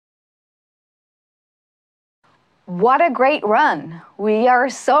What a great run! We are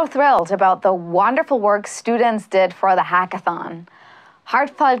so thrilled about the wonderful work students did for the hackathon.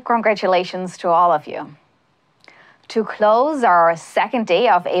 Heartfelt congratulations to all of you. To close our second day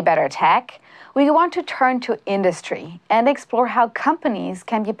of A Better Tech, we want to turn to industry and explore how companies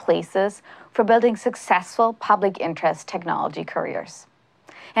can be places for building successful public interest technology careers.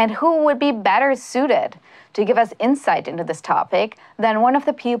 And who would be better suited to give us insight into this topic than one of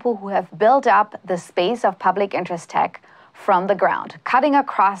the people who have built up the space of public interest tech from the ground, cutting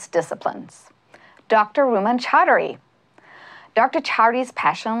across disciplines, Dr. Rumman Chowdhury. Dr. Chowdhury's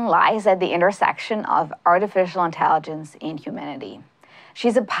passion lies at the intersection of artificial intelligence and humanity.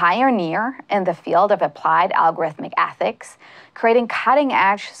 She's a pioneer in the field of applied algorithmic ethics, creating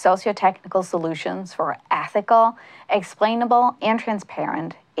cutting-edge socio-technical solutions for ethical, explainable, and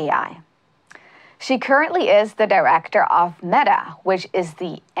transparent AI. She currently is the director of Meta, which is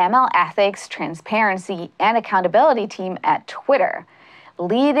the ML ethics, transparency, and accountability team at Twitter,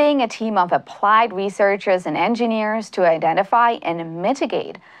 leading a team of applied researchers and engineers to identify and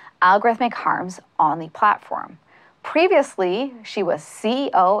mitigate algorithmic harms on the platform. Previously, she was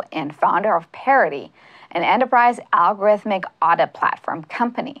CEO and founder of Parity, an enterprise algorithmic audit platform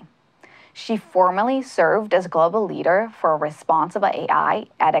company. She formerly served as global leader for responsible AI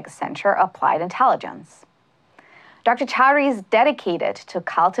at Accenture Applied Intelligence. Dr. Chowdhury is dedicated to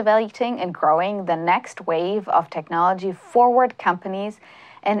cultivating and growing the next wave of technology-forward companies,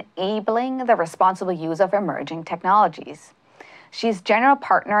 enabling the responsible use of emerging technologies. She's general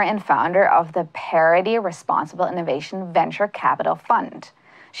partner and founder of the Parity Responsible Innovation Venture Capital Fund.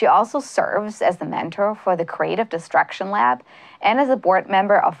 She also serves as the mentor for the Creative Destruction Lab and as a board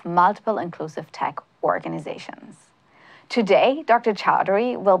member of multiple inclusive tech organizations. Today, Dr.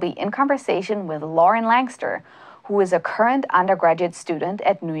 Chowdhury will be in conversation with Lauryn Langster, who is a current undergraduate student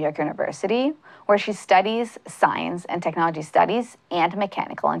at New York University, where she studies science and technology studies and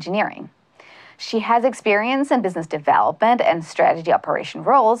mechanical engineering. She has experience in business development and strategy operation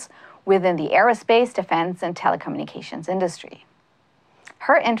roles within the aerospace, defense, and telecommunications industry.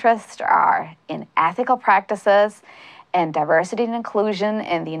 Her interests are in ethical practices and diversity and inclusion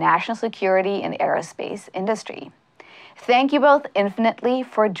in the national security and aerospace industry. Thank you both infinitely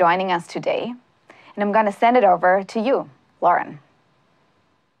for joining us today, and I'm going to send it over to you, Lauryn.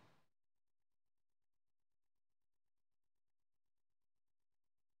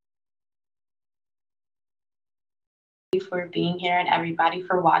 For being here and everybody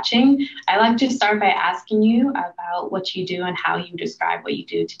for watching. I'd like to start by asking you about what you do and how you describe what you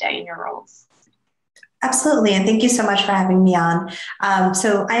do today in your roles. Absolutely, and thank you so much for having me on.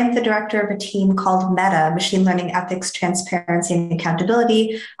 So I am the director of a team called Meta, Machine Learning Ethics, Transparency, and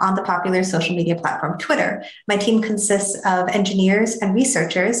Accountability on the popular social media platform Twitter. My team consists of engineers and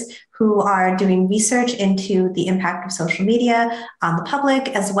researchers who are doing research into the impact of social media on the public,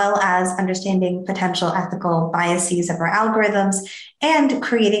 as well as understanding potential ethical biases of our algorithms and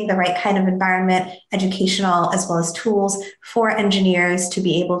creating the right kind of environment, educational, as well as tools for engineers to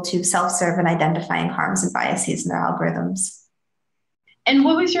be able to self-serve in identifying harms and biases in their algorithms. And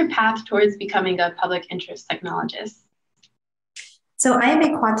what was your path towards becoming a public interest technologist? So I am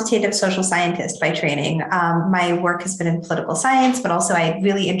a quantitative social scientist by training. My work has been in political science, but also I'm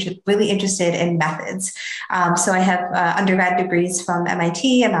really interested in methods. So I have undergrad degrees from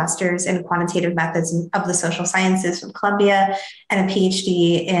MIT, a master's in quantitative methods of the social sciences from Columbia, and a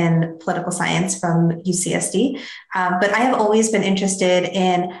PhD in political science from UCSD. But I have always been interested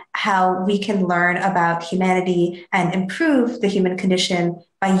in how we can learn about humanity and improve the human condition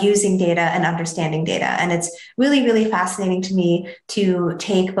by using data and understanding data. And it's really, really fascinating to me to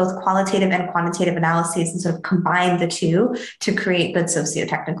take both qualitative and quantitative analyses and sort of combine the two to create good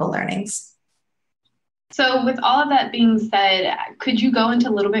socio-technical learnings. So with all of that being said, could you go into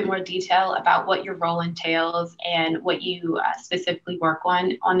a little bit more detail about what your role entails and what you specifically work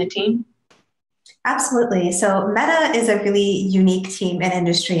on the team? Absolutely. So Meta is a really unique team in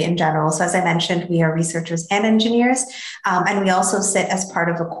industry in general. So as I mentioned, we are researchers and engineers, and we also sit as part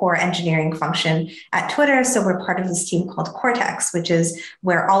of a core engineering function at Twitter. So we're part of this team called Cortex, which is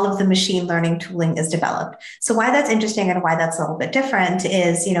where all of the machine learning tooling is developed. So why that's interesting and why that's a little bit different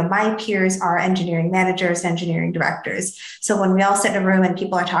is, my peers are engineering managers, engineering directors. So when we all sit in a room and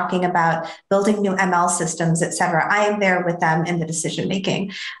people are talking about building new ML systems, et cetera, I am there with them in the decision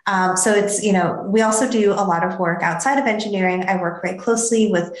making. So it's, we also do a lot of work outside of engineering. I work very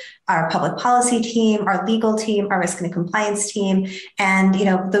closely with our public policy team, our legal team, our risk and compliance team. And,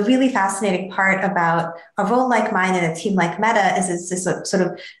 the really fascinating part about a role like mine and a team like Meta is it's this sort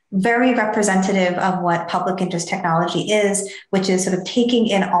of very representative of what public interest technology is, which is sort of taking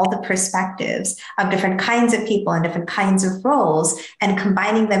in all the perspectives of different kinds of people and different kinds of roles and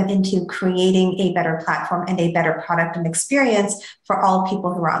combining them into creating a better platform and a better product and experience for all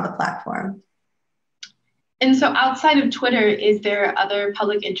people who are on the platform. And so outside of Twitter, is there other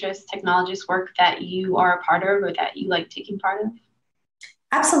public interest technologist work that you are a part of or that you like taking part of?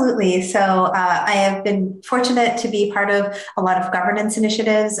 Absolutely. So I have been fortunate to be part of a lot of governance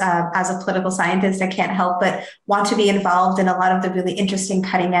initiatives. As a political scientist, I can't help but want to be involved in a lot of the really interesting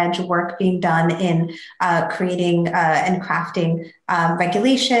cutting edge work being done in creating and crafting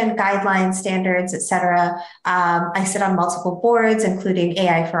regulation, guidelines, standards, et cetera. I sit on multiple boards, including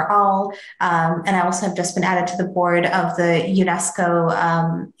AI for All. And I also have just been added to the board of the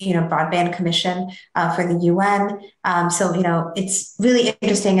UNESCO, Broadband Commission for the UN. So, it's really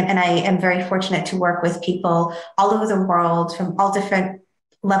interesting. And I am very fortunate to work with people all over the world from all different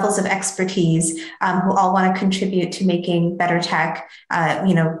levels of expertise who all want to contribute to making better tech,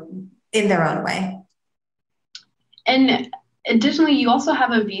 in their own way. And additionally, you also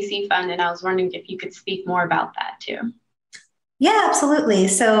have a VC fund, and I was wondering if you could speak more about that too. Yeah, absolutely.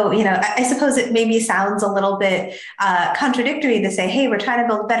 So, I suppose it maybe sounds a little bit contradictory to say, hey, we're trying to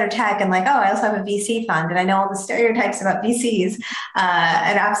build better tech and like, oh, I also have a VC fund and I know all the stereotypes about VCs.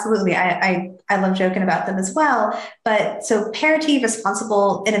 And absolutely, I love joking about them as well. But so Parity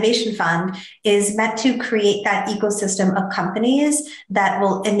Responsible Innovation Fund is meant to create that ecosystem of companies that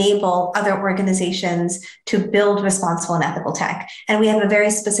will enable other organizations to build responsible and ethical tech. And we have a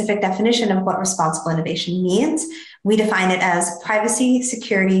very specific definition of what responsible innovation means. We define it as privacy,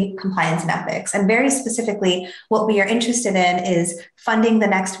 security, compliance, and ethics. And very specifically, what we are interested in is funding the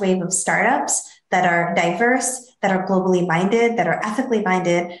next wave of startups that are diverse, that are globally minded, that are ethically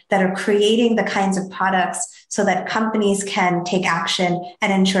minded, that are creating the kinds of products so that companies can take action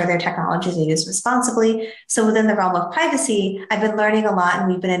and ensure their technologies are used responsibly. So within the realm of privacy, I've been learning a lot, and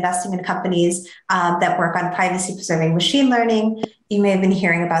we've been investing in companies that work on privacy preserving machine learning. You may have been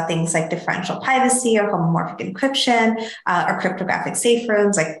hearing about things like differential privacy or homomorphic encryption or cryptographic safe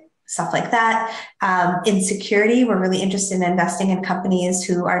rooms, like stuff like that. In security, we're really interested in investing in companies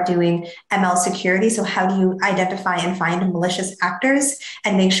who are doing ML security. So how do you identify and find malicious actors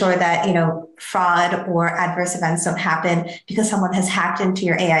and make sure that, fraud or adverse events don't happen because someone has hacked into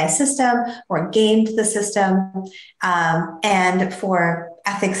your AI system or gamed the system. And for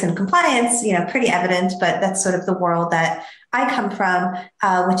ethics and compliance, pretty evident, but that's sort of the world that I come from,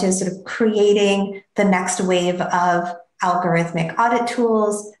 which is sort of creating the next wave of algorithmic audit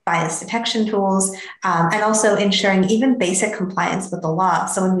tools, bias detection tools, and also ensuring even basic compliance with the law.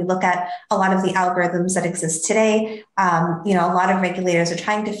 So when we look at a lot of the algorithms that exist today, a lot of regulators are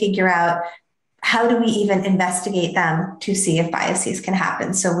trying to figure out how do we even investigate them to see if biases can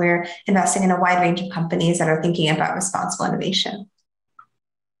happen. So we're investing in a wide range of companies that are thinking about responsible innovation.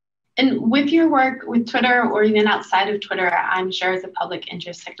 And with your work with Twitter or even outside of Twitter, I'm sure as a public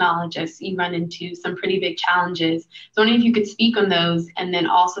interest technologist, you run into some pretty big challenges. So I wonder if you could speak on those and then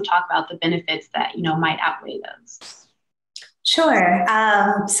also talk about the benefits that, might outweigh those. Sure.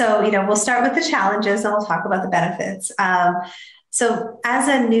 So we'll start with the challenges and we'll talk about the benefits. So as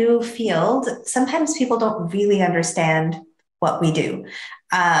a new field, sometimes people don't really understand what we do.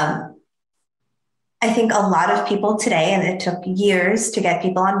 I think a lot of people today, and it took years to get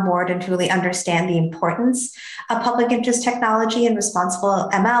people on board and to really understand the importance of public interest technology and responsible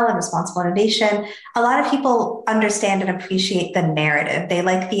ML and responsible innovation. A lot of people understand and appreciate the narrative. They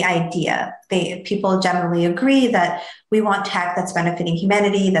like the idea. People generally agree that we want tech that's benefiting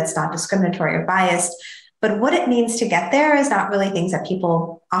humanity, that's not discriminatory or biased. But what it means to get there is not really things that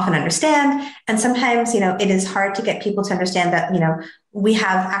people often understand. And sometimes, it is hard to get people to understand that, we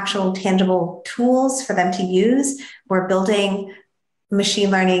have actual tangible tools for them to use. We're building machine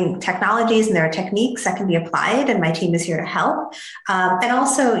learning technologies and there are techniques that can be applied, and my team is here to help. And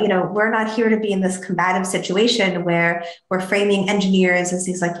also, we're not here to be in this combative situation where we're framing engineers as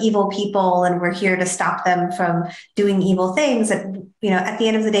these like evil people and we're here to stop them from doing evil things. At the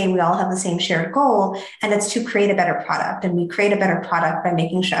end of the day, we all have the same shared goal, and it's to create a better product. And we create a better product by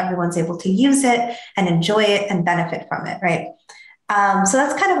making sure everyone's able to use it and enjoy it and benefit from it, right? So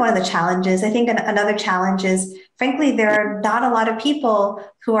that's kind of one of the challenges. I think another challenge is, frankly, there are not a lot of people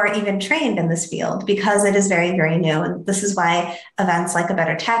who are even trained in this field because it is very, very new. And this is why events like A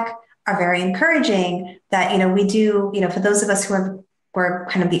Better Tech are very encouraging that, we do, for those of us who have were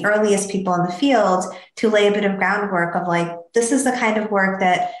kind of the earliest people in the field to lay a bit of groundwork of like, this is the kind of work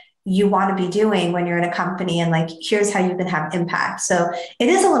that you want to be doing when you're in a company, and like, here's how you can have impact. So it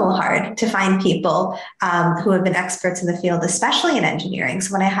is a little hard to find people who have been experts in the field, especially in engineering.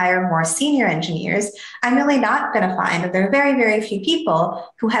 So when I hire more senior engineers, I'm really not going to find that there are very, very few people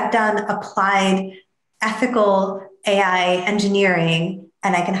who have done applied ethical AI engineering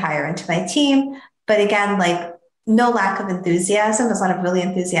and I can hire into my team. But again, like, no lack of enthusiasm. There's a lot of really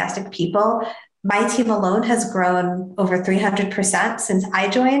enthusiastic people. My team alone has grown over 300% since I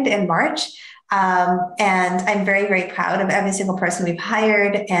joined in March. And I'm very, very proud of every single person we've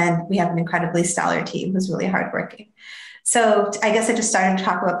hired. And we have an incredibly stellar team who's really hardworking. So I guess I just started to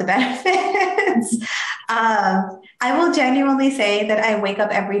talk about the benefits. I will genuinely say that I wake up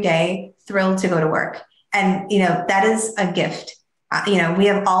every day thrilled to go to work. And, that is a gift. We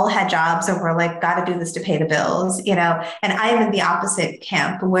have all had jobs where we're like, got to do this to pay the bills, and I'm in the opposite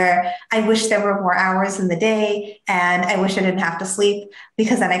camp where I wish there were more hours in the day and I wish I didn't have to sleep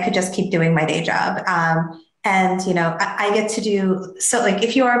because then I could just keep doing my day job. I get to do, so like,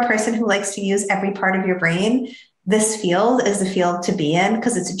 if you are a person who likes to use every part of your brain, this field is the field to be in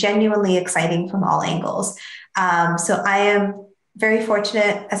because it's genuinely exciting from all angles. So I am very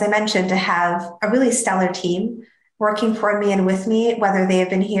fortunate, as I mentioned, to have a really stellar team working for me and with me, whether they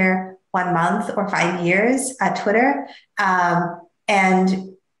have been here 1 month or 5 years at Twitter.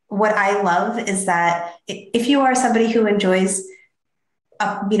 And what I love is that if you are somebody who enjoys,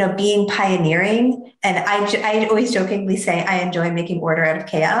 being pioneering, and I always jokingly say I enjoy making order out of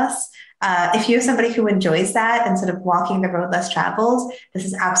chaos. If you're somebody who enjoys that and sort of walking the road less traveled, this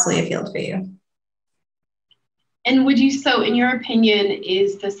is absolutely a field for you. And so in your opinion,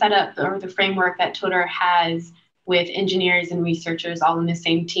 is the setup or the framework that Twitter has with engineers and researchers all in the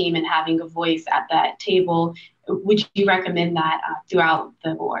same team and having a voice at that table, would you recommend that throughout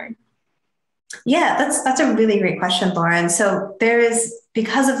the board? Yeah, that's a really great question, Lauryn. So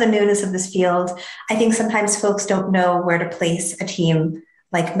because of the newness of this field, I think sometimes folks don't know where to place a team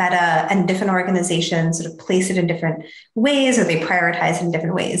like Meta, and different organizations sort of place it in different ways, or they prioritize it in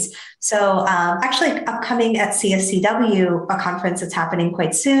different ways. So actually upcoming at CSCW, a conference that's happening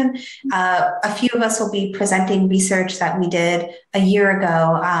quite soon, a few of us will be presenting research that we did a year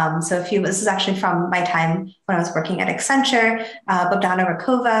ago. This is actually from my time when I was working at Accenture, Bogdana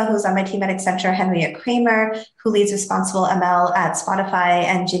Rakova, who's on my team at Accenture, Henriette Kramer, who leads Responsible ML at Spotify,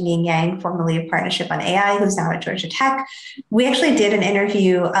 and Jinying Yang, formerly of Partnership on AI, who's now at Georgia Tech. We actually did an interview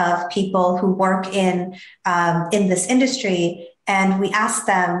of people who work in this industry, and we asked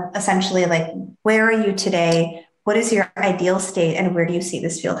them essentially, like, where are you today? What is your ideal state, and where do you see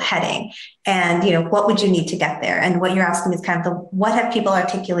this field heading? And what would you need to get there? And what you're asking is kind of what have people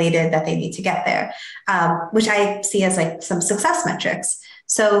articulated that they need to get there, which I see as like some success metrics.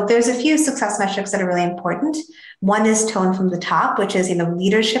 So there's a few success metrics that are really important. One is tone from the top, which is,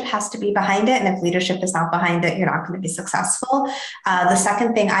 leadership has to be behind it. And if leadership is not behind it, you're not going to be successful. The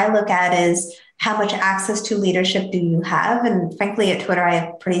second thing I look at is how much access to leadership do you have? And frankly, at Twitter, I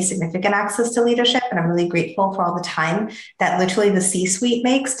have pretty significant access to leadership. And I'm really grateful for all the time that literally the C-suite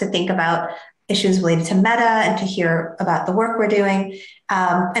makes to think about issues related to Meta and to hear about the work we're doing.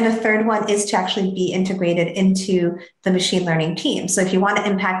 And a third one is to actually be integrated into the machine learning team. So if you want to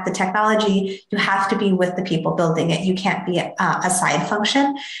impact the technology, you have to be with the people building it. You can't be a side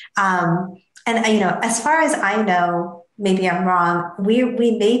function. As far as I know, maybe I'm wrong, we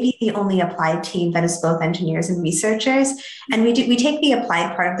may be the only applied team that is both engineers and researchers. And we take the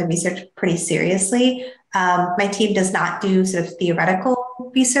applied part of the research pretty seriously. My team does not do sort of theoretical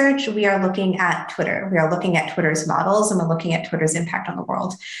research. We are looking at Twitter. We are looking at Twitter's models, and we're looking at Twitter's impact on the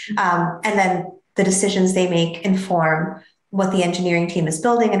world. And then the decisions they make inform what the engineering team is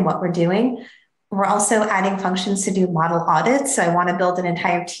building and what we're doing. We're also adding functions to do model audits. So I want to build an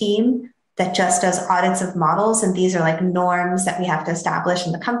entire team that just does audits of models. And these are like norms that we have to establish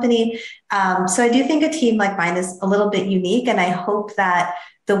in the company. So I do think a team like mine is a little bit unique. And I hope that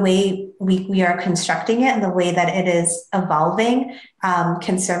the way we are constructing it and the way that it is evolving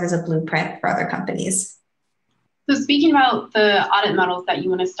can serve as a blueprint for other companies. So speaking about the audit models that you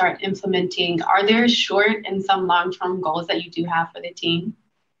want to start implementing, are there short and some long-term goals that you do have for the team?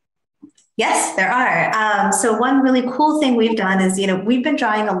 Yes, there are. So one really cool thing we've done is, we've been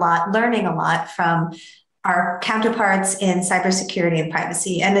learning a lot from our counterparts in cybersecurity and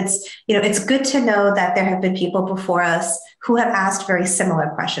privacy. And it's good to know that there have been people before us who have asked very similar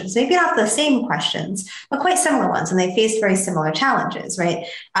questions, maybe not the same questions, but quite similar ones. And they faced very similar challenges, right?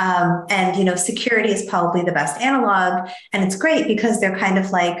 And security is probably the best analog. And it's great because they're kind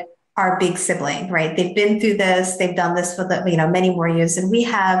of like our big sibling, right? They've been through this, they've done this for many more years than we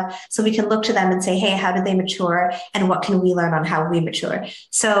have. So we can look to them and say, hey, how did they mature? And what can we learn on how we mature?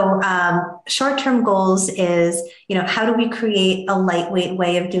 So short-term goals is, how do we create a lightweight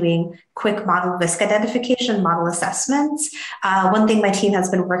way of doing quick model risk identification, model assessments? One thing my team has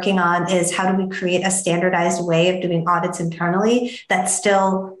been working on is how do we create a standardized way of doing audits internally that's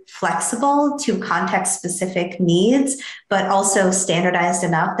still flexible to context-specific needs, but also standardized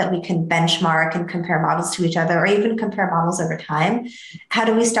enough that we can benchmark and compare models to each other, or even compare models over time. How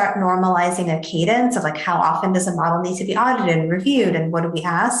do we start normalizing a cadence of how often does a model need to be audited and reviewed, and what do we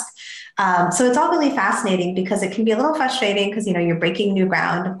ask? So it's all really fascinating because it can be a little frustrating because, you're breaking new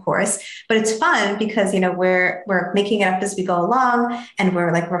ground, of course, but it's fun because, we're making it up as we go along and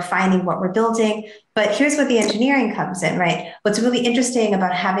we're refining what we're building. But here's where the engineering comes in, right? What's really interesting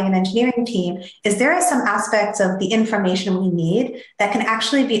about having an engineering team is there are some aspects of the information we need that can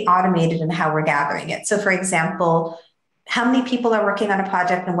actually be automated in how we're gathering it. So for example, how many people are working on a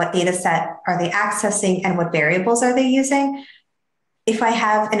project and what data set are they accessing and what variables are they using? If I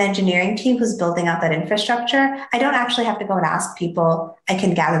have an engineering team who's building out that infrastructure, I don't actually have to go and ask people. I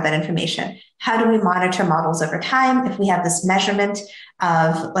can gather that information. How do we monitor models over time? If we have this measurement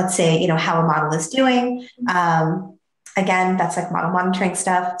of, let's say, how a model is doing, again, that's model monitoring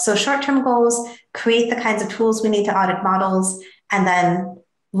stuff. So short-term goals, create the kinds of tools we need to audit models. And then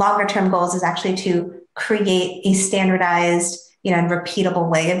longer-term goals is actually to create a standardized and repeatable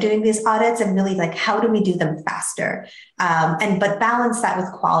way of doing these audits, and really how do we do them faster? But balance that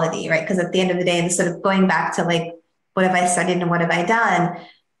with quality, right? Because at the end of the day, and sort of going back to what have I studied and what have I done?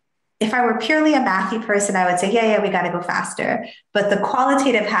 If I were purely a mathy person, I would say, yeah, we got to go faster. But the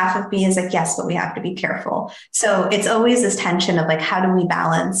qualitative half of me is yes, but we have to be careful. So it's always this tension of how do we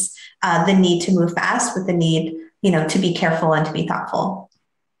balance the need to move fast with the need, to be careful and to be thoughtful.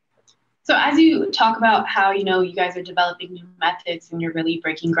 So as you talk about how, you guys are developing new methods and you're really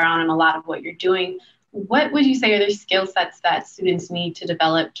breaking ground on a lot of what you're doing, what would you say are the skill sets that students need to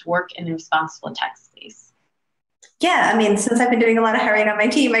develop to work in a responsible tech space? Yeah, since I've been doing a lot of hiring on my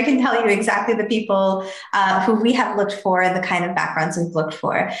team, I can tell you exactly the people who we have looked for and the kind of backgrounds we've looked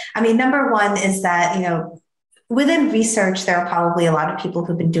for. Number one is that, within research, there are probably a lot of people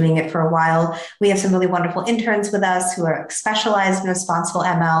who've been doing it for a while. We have some really wonderful interns with us who are specialized in responsible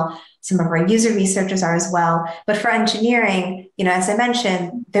ML. Some of our user researchers are as well. But for engineering, as I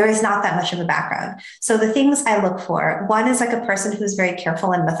mentioned, there is not that much of a background. So the things I look for, one is a person who's very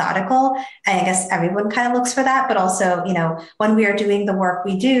careful and methodical. And I guess everyone kind of looks for that. But also, when we are doing the work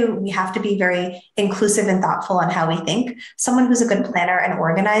we do, we have to be very inclusive and thoughtful on how we think. Someone who's a good planner and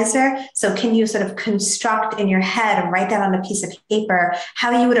organizer. So can you sort of construct in your head and write down on a piece of paper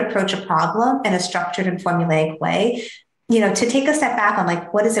how you would approach a problem in a structured and formulaic way? To take a step back on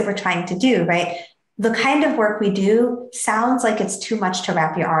what is it we're trying to do, right? The kind of work we do sounds like it's too much to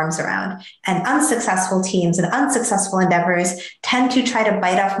wrap your arms around. And unsuccessful teams and unsuccessful endeavors tend to try to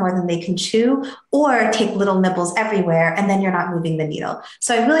bite off more than they can chew or take little nibbles everywhere, and then you're not moving the needle.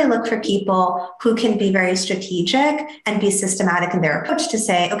 So I really look for people who can be very strategic and be systematic in their approach to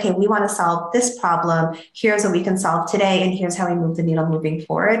say, okay, we want to solve this problem. Here's what we can solve today, and here's how we move the needle moving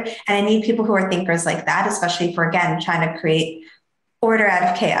forward. And I need people who are thinkers like that, especially for, again, trying to create order out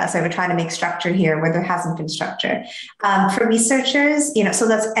of chaos. We're trying to make structure here where there hasn't been structure. For researchers, so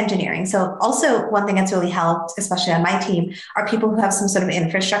that's engineering. So also one thing that's really helped, especially on my team, are people who have some sort of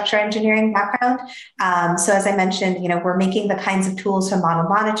infrastructure engineering background. So as I mentioned, we're making the kinds of tools for model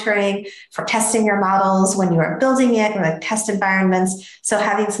monitoring, for testing your models when you are building it, or test environments. So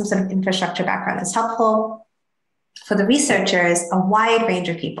having some sort of infrastructure background is helpful. For the researchers, a wide range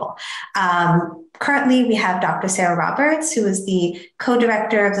of people. Currently, we have Dr. Sarah Roberts, who is the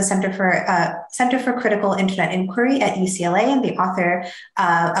co-director of the Center for Critical Internet Inquiry at UCLA and the author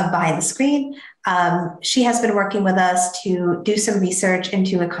of Behind the Screen. She has been working with us to do some research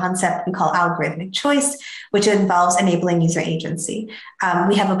into a concept we call algorithmic choice, which involves enabling user agency.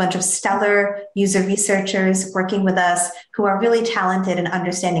 We have a bunch of stellar user researchers working with us who are really talented in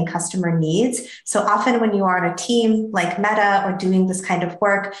understanding customer needs. So often when you are on a team like Meta or doing this kind of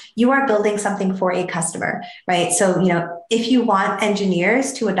work, you are building something for a customer, right? So, if you want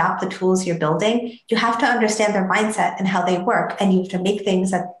engineers to adopt the tools you're building, you have to understand their mindset and how they work, and you have to make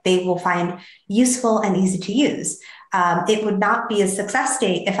things that they will find useful and easy to use. It would not be a success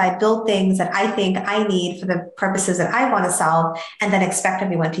state if I build things that I think I need for the purposes that I want to solve and then expect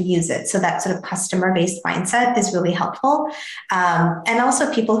everyone to use it. So that sort of customer-based mindset is really helpful. And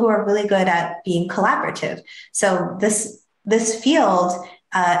also people who are really good at being collaborative. So this field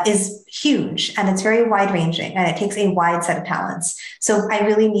is huge, and it's very wide ranging, and it takes a wide set of talents. So I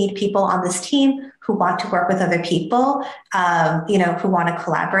really need people on this team who want to work with other people, who want to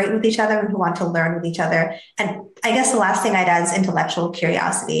collaborate with each other and who want to learn with each other. And I guess the last thing I'd add is intellectual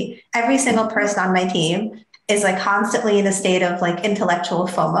curiosity. Every single person on my team is like constantly in a state of like intellectual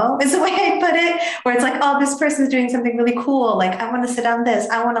FOMO is the way I put it, where it's like, oh, this person's doing something really cool. Like, I want to sit on this,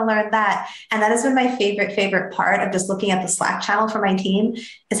 I want to learn that. And that has been my favorite part of just looking at the Slack channel for my team,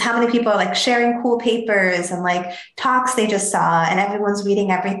 is how many people are like sharing cool papers and like talks they just saw, and everyone's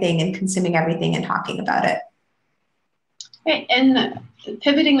reading everything and consuming everything and talking about it. Okay, and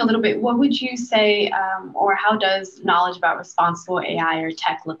pivoting a little bit, what would you say, or how does knowledge about responsible AI or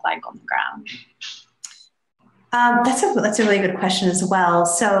tech look like on the ground? That's a really good question as well.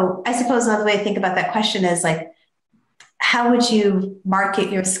 So I suppose another way to think about that question is like, how would you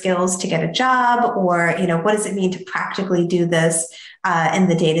market your skills to get a job? Or, what does it mean to practically do this in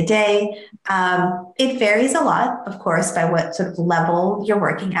the day-to-day? It varies a lot, of course, by what sort of level you're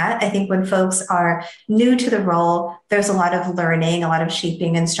working at. I think when folks are new to the role, there's a lot of learning, a lot of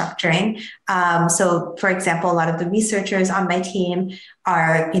shaping and structuring. So, for example, a lot of the researchers on my team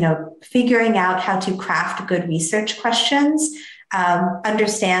are, figuring out how to craft good research questions,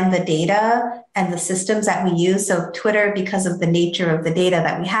 understand the data and the systems that we use. So Twitter, because of the nature of the data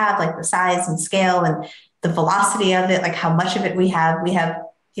that we have, like the size and scale and the velocity of it, like how much of it we have,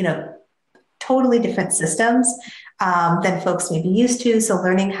 totally different systems than folks may be used to. So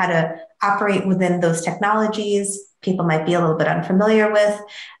learning how to operate within those technologies, people might be a little bit unfamiliar with.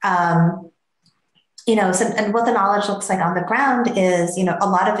 And what the knowledge looks like on the ground is, a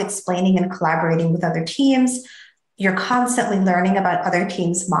lot of explaining and collaborating with other teams. You're constantly learning about other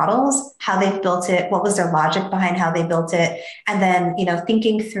teams' models, how they've built it, what was their logic behind how they built it, and then,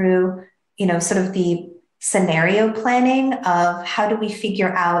 thinking through, sort of the scenario planning of how do we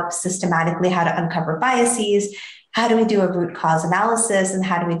figure out systematically how to uncover biases, how do we do a root cause analysis, and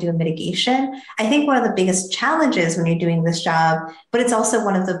how do we do a mitigation. I think one of the biggest challenges when you're doing this job, but it's also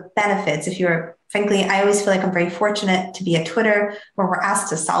one of the benefits frankly, I always feel like I'm very fortunate to be at Twitter, where we're asked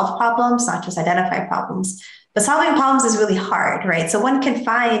to solve problems, not just identify problems. But solving problems is really hard, right? So one can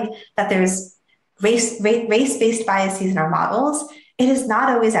find that there's race-based biases in our models. It is not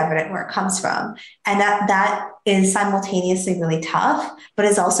always evident where it comes from. And that is simultaneously really tough, but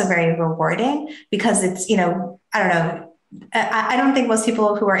is also very rewarding, because it's, I don't think most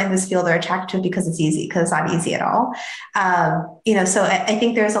people who are in this field are attracted to it because it's easy, because it's not easy at all. So I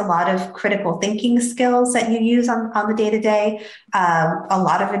think there's a lot of critical thinking skills that you use on the day-to-day, a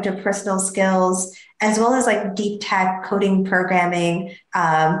lot of interpersonal skills, as well as like deep tech, coding, programming,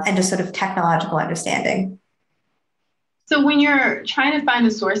 and just sort of technological understanding. So when you're trying to find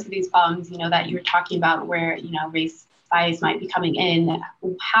the source of these problems, that you're talking about, where, race bias might be coming in,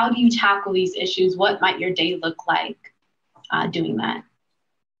 how do you tackle these issues? What might your day look like doing that?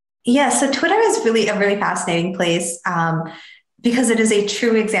 Yeah, so Twitter is really a really fascinating place, because it is a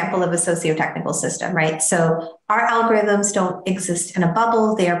true example of a socio-technical system, right? So our algorithms don't exist in a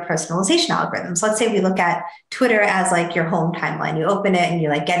bubble. They are personalization algorithms. Let's say we look at Twitter as like your home timeline. You open it and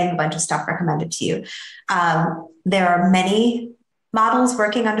you're like getting a bunch of stuff recommended to you. There are many models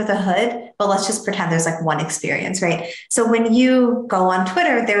working under the hood, but let's just pretend there's like one experience, right? So when you go on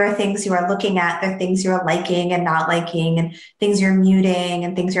Twitter, there are things you are looking at, there are things you're liking and not liking, and things you're muting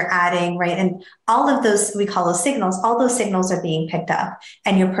and things you're adding, right? And all of those, we call those signals, all those signals are being picked up.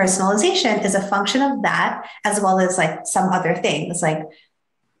 And your personalization is a function of that, as well as like some other things like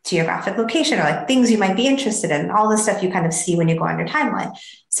geographic location, or like things you might be interested in, all the stuff you kind of see when you go on your timeline.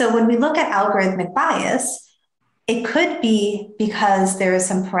 So when we look at algorithmic bias, it could be because there is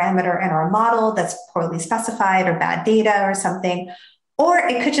some parameter in our model that's poorly specified, or bad data or something, or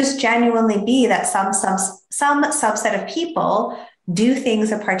it could just genuinely be that some subset of people do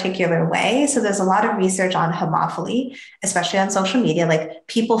things a particular way. So there's a lot of research on homophily, especially on social media, like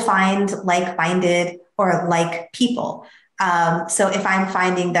people find like-minded or like people. So if I'm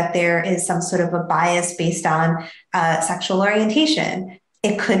finding that there is some sort of a bias based on sexual orientation,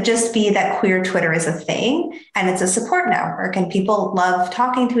 it could just be that queer Twitter is a thing and it's a support network, and people love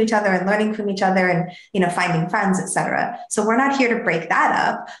talking to each other and learning from each other and, finding friends, et cetera. So we're not here to break that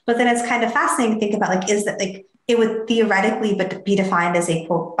up, but then it's kind of fascinating to think about, like, is that like, it would theoretically be defined as a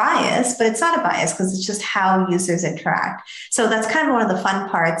quote bias, but it's not a bias because it's just how users interact. So that's kind of one of the fun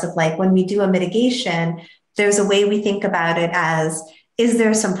parts of like, when we do a mitigation, there's a way we think about it as, is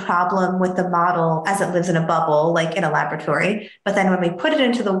there some problem with the model as it lives in a bubble, like in a laboratory? But then when we put it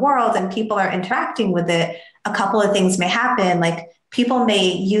into the world and people are interacting with it, a couple of things may happen. Like people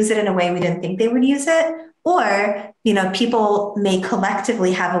may use it in a way we didn't think they would use it, Or, people may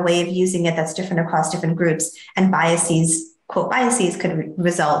collectively have a way of using it that's different across different groups, and biases, quote, biases could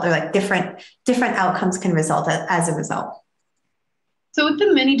result, or like different outcomes can result as a result. So with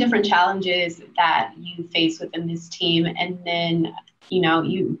the many different challenges that you face within this team, and then,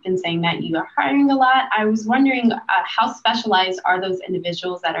 you've been saying that you are hiring a lot, I was wondering how specialized are those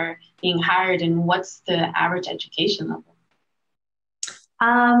individuals that are being hired, and what's the average education level?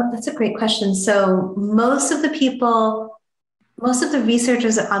 That's a great question. So most of the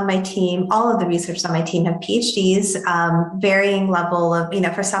researchers on my team, all of the researchers on my team have PhDs, varying level of,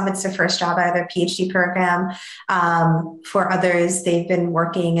 for some, it's their first job out of their PhD program. For others, they've been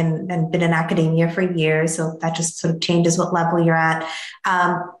working and been in academia for years. So that just sort of changes what level you're at.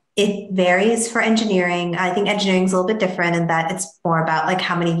 It varies for engineering. I think engineering is a little bit different in that it's more about like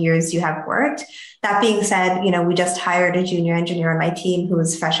how many years you have worked. That being said, we just hired a junior engineer on my team who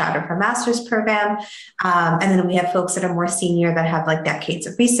was fresh out of her master's program. And then we have folks that are more senior that have like decades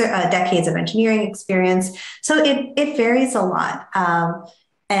of research, decades of engineering experience. So it varies a lot.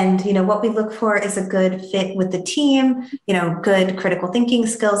 And, what we look for is a good fit with the team, good critical thinking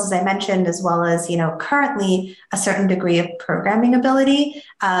skills, as I mentioned, as well as, currently a certain degree of programming ability.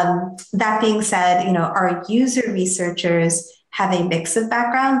 That being said, our user researchers have a mix of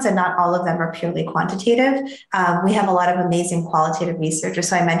backgrounds, and not all of them are purely quantitative. We have a lot of amazing qualitative researchers.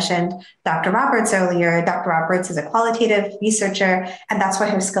 So I mentioned Dr. Roberts earlier. Dr. Roberts is a qualitative researcher, and that's why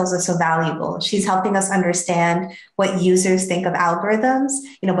her skills are so valuable. She's helping us understand what users think of algorithms,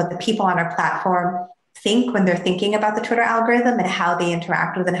 what the people on our platform think when they're thinking about the Twitter algorithm, and how they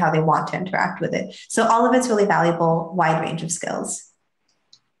interact with it and how they want to interact with it. So all of it's really valuable, wide range of skills.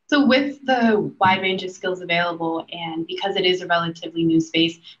 So with the wide range of skills available, and because it is a relatively new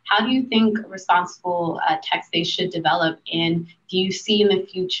space, how do you think responsible tech space should develop? And do you see in the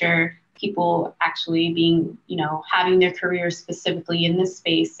future people actually being, having their careers specifically in this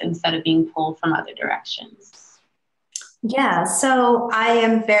space instead of being pulled from other directions? Yeah, so I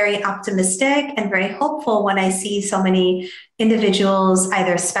am very optimistic and very hopeful when I see so many individuals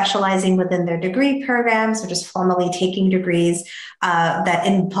either specializing within their degree programs or just formally taking degrees that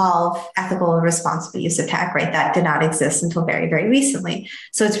involve ethical and responsible use of tech, right? That did not exist until very, very recently.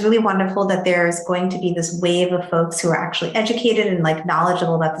 So it's really wonderful that there's going to be this wave of folks who are actually educated and like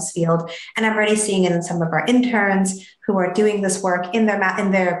knowledgeable about this field. And I'm already seeing it in some of our interns who are doing this work in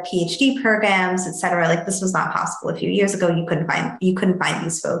their PhD programs, et cetera. Like this was not possible a few years ago. You couldn't find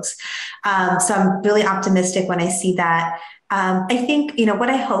these folks. So I'm really optimistic when I see that. I think, what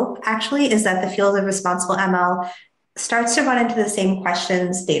I hope actually is that the field of responsible ML starts to run into the same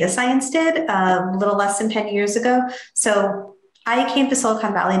questions data science did a little less than 10 years ago. So I came to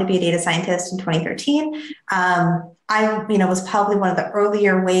Silicon Valley to be a data scientist in 2013. I was probably one of the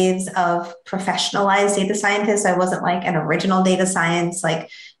earlier waves of professionalized data scientists. I wasn't like an original data science,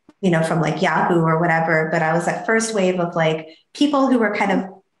 from like Yahoo or whatever, but I was that first wave of like people who were kind of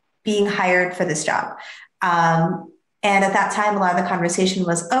being hired for this job. And at that time, a lot of the conversation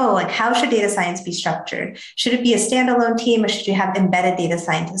was, how should data science be structured? Should it be a standalone team, or should you have embedded data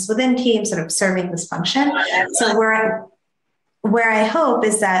scientists within teams sort of serving this function? So where I hope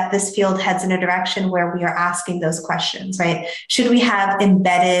is that this field heads in a direction where we are asking those questions, right? Should we have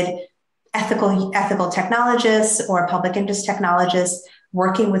embedded ethical technologists or public interest technologists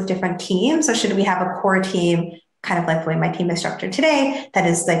working with different teams, or should we have a core team, kind of like the way my team is structured today, that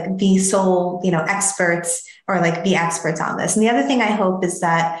is like the sole, experts, or like the experts on this? And the other thing I hope is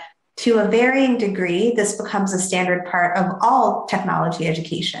that to a varying degree, this becomes a standard part of all technology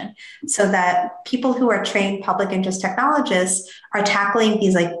education, so that people who are trained public interest technologists are tackling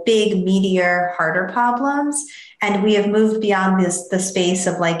these like big, meatier, harder problems. And we have moved beyond the space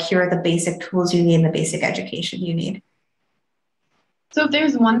of like, here are the basic tools you need and the basic education you need. So if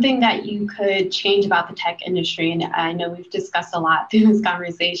there's one thing that you could change about the tech industry, and I know we've discussed a lot through this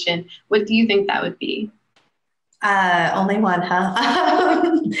conversation, what do you think that would be? Only one,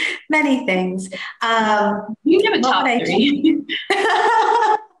 huh? Many things. You give a top three.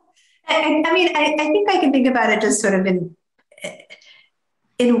 I think I can think about it just sort of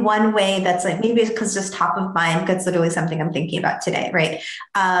in one way that's like, maybe it's because just top of mind, because literally something I'm thinking about today, right?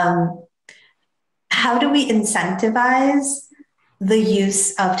 How do we incentivize the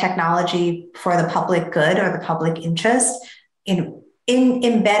use of technology for the public good or the public interest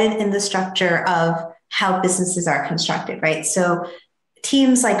embedded in the structure of how businesses are constructed, right? So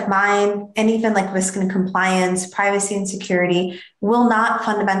teams like mine, and even like risk and compliance, privacy and security, will not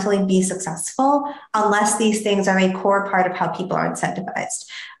fundamentally be successful unless these things are a core part of how people are incentivized.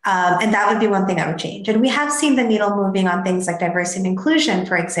 And that would be one thing I would change. And we have seen the needle moving on things like diversity and inclusion,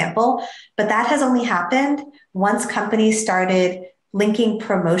 for example, but that has only happened once companies started linking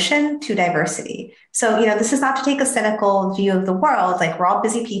promotion to diversity. So, this is not to take a cynical view of the world. Like, we're all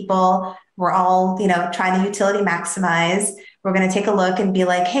busy people. We're all, trying to utility maximize. We're going to take a look and be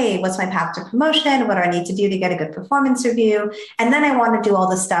like, hey, what's my path to promotion? What do I need to do to get a good performance review? And then I want to do all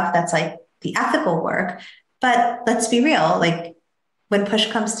the stuff that's like the ethical work. But let's be real, like, when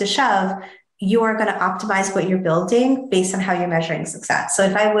push comes to shove, you are going to optimize what you're building based on how you're measuring success. So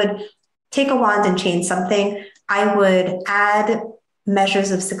if I would take a wand and change something, I would add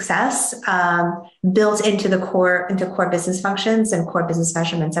measures of success built into core business functions and core business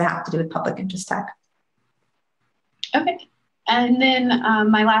measurements that have to do with public interest tech. Okay. And then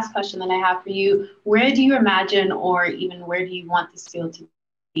my last question that I have for you, where do you imagine, or even where do you want this field to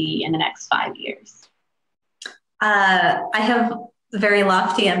be in the next 5 years? I have very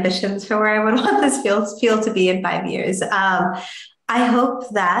lofty ambitions for where I would want this field to be in 5 years. I hope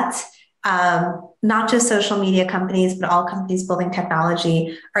that not just social media companies, but all companies building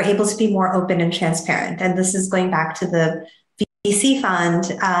technology are able to be more open and transparent. And this is going back to the VC fund.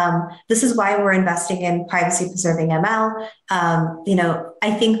 This is why we're investing in privacy preserving ML.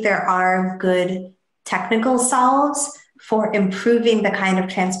 I think there are good technical solves for improving the kind of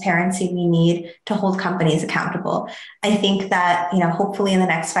transparency we need to hold companies accountable. I think that, hopefully in the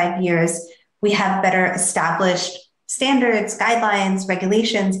next 5 years, we have better established standards, guidelines,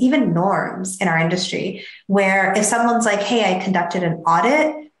 regulations, even norms in our industry, where if someone's like, hey, I conducted an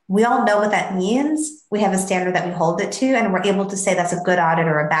audit, we all know what that means. We have a standard that we hold it to, and we're able to say that's a good audit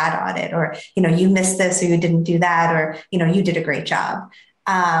or a bad audit, or, you missed this or you didn't do that, or, you did a great job.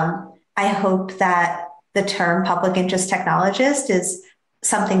 I hope that the term public interest technologist is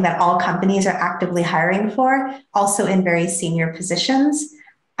something that all companies are actively hiring for, also in very senior positions.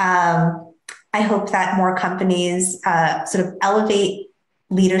 I hope that more companies sort of elevate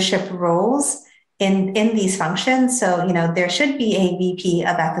leadership roles in these functions. So, there should be a VP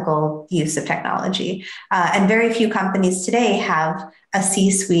of ethical use of technology. And very few companies today have a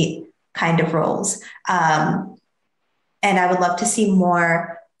C-suite kind of roles. And I would love to see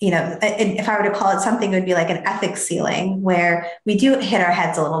more, and if I were to call it something, it would be like an ethics ceiling where we do hit our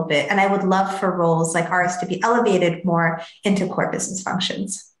heads a little bit. And I would love for roles like ours to be elevated more into core business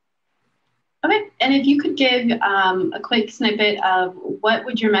functions. Okay, and if you could give a quick snippet of what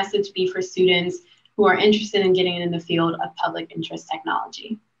would your message be for students who are interested in getting in the field of public interest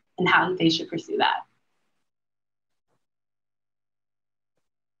technology and how they should pursue that?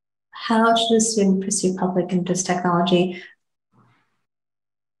 How should a student pursue public interest technology?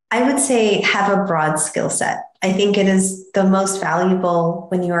 I would say have a broad skill set. I think it is the most valuable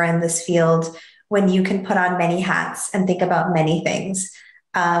when you are in this field, when you can put on many hats and think about many things.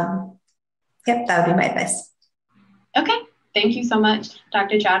 Yep, that would be my advice. Okay, thank you so much,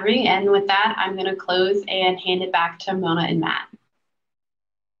 Dr. Chowdhury. And with that, I'm going to close and hand it back to Mona and Matt.